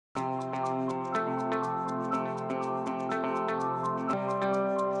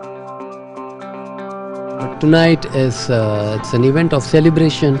Tonight is it's an event of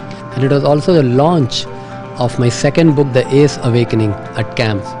celebration, and it was also the launch of my second book, The Ace Awakening, at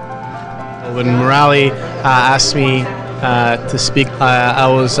CAMS. When Murali asked me to speak, I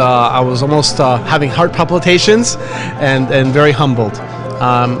was almost having heart palpitations and very humbled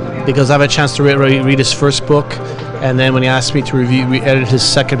because I have a chance to read his first book, and then when he asked me to edit his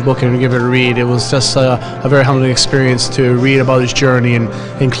second book and give it a read, it was just a very humbling experience to read about his journey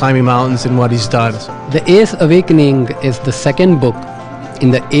in climbing mountains and what he's done. The Ace Awakening is the second book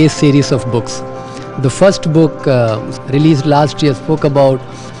in the Ace series of books. The first book released last year spoke about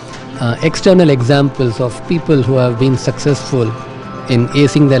external examples of people who have been successful in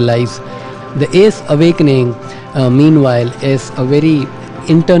acing their lives. The Ace Awakening, meanwhile, is a very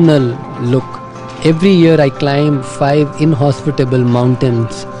internal look. Every year I climb 5 inhospitable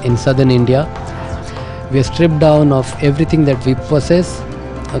mountains in southern India. We are stripped down of everything that we possess,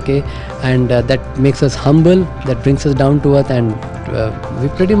 okay, and that makes us humble, that brings us down to earth, and we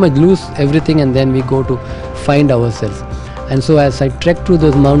pretty much lose everything, and then we go to find ourselves. And so as I trek through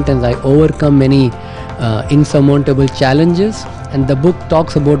those mountains, I overcome many insurmountable challenges, and the book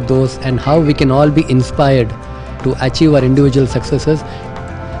talks about those and how we can all be inspired to achieve our individual successes.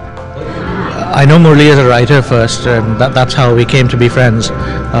 I know Murali as a writer first, and that's how we came to be friends.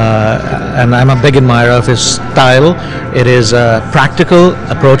 And I'm a big admirer of his style. It is practical,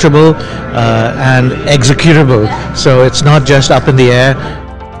 approachable, and executable. So it's not just up in the air.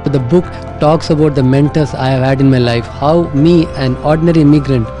 The book talks about the mentors I have had in my life, how me, an ordinary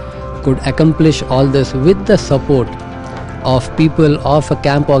immigrant, could accomplish all this with the support of people, of a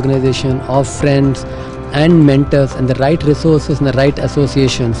camp organization, of friends and mentors, and the right resources and the right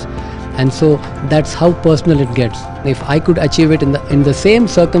associations. And so that's how personal it gets. If I could achieve it in the same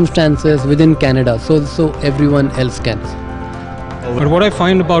circumstances within Canada, so everyone else can. But what I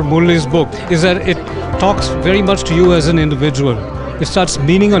find about Murali's book is that it talks very much to you as an individual. It starts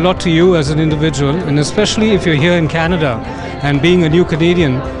meaning a lot to you as an individual, and especially if you're here in Canada and being a new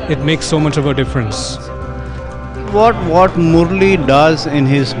Canadian, it makes so much of a difference. What Murali does in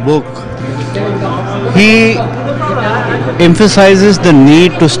his book, he emphasizes the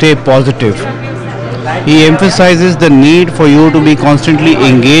need to stay positive. He emphasizes the need for you to be constantly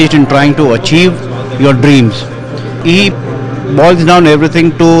engaged in trying to achieve your dreams. He boils down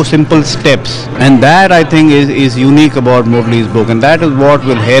everything to simple steps, and that I think is unique about Murali's book, and that is what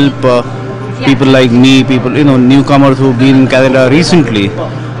will help people like me, people, newcomers who've been in Canada recently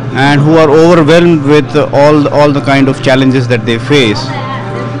and who are overwhelmed with all the kind of challenges that they face.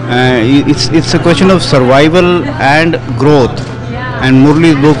 It's a question of survival and growth, and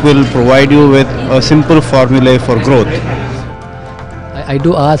Murali's book will provide you with a simple formula for growth. I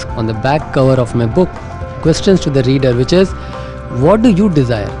do ask on the back cover of my book questions to the reader, which is, what do you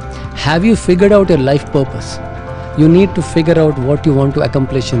desire? Have you figured out your life purpose? You need to figure out what you want to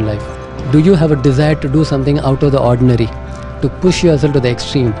accomplish in life. Do you have a desire to do something out of the ordinary, to push yourself to the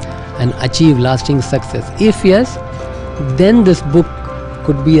extreme and achieve lasting success? If yes, then this book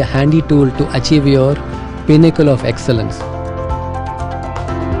could be a handy tool to achieve your pinnacle of excellence.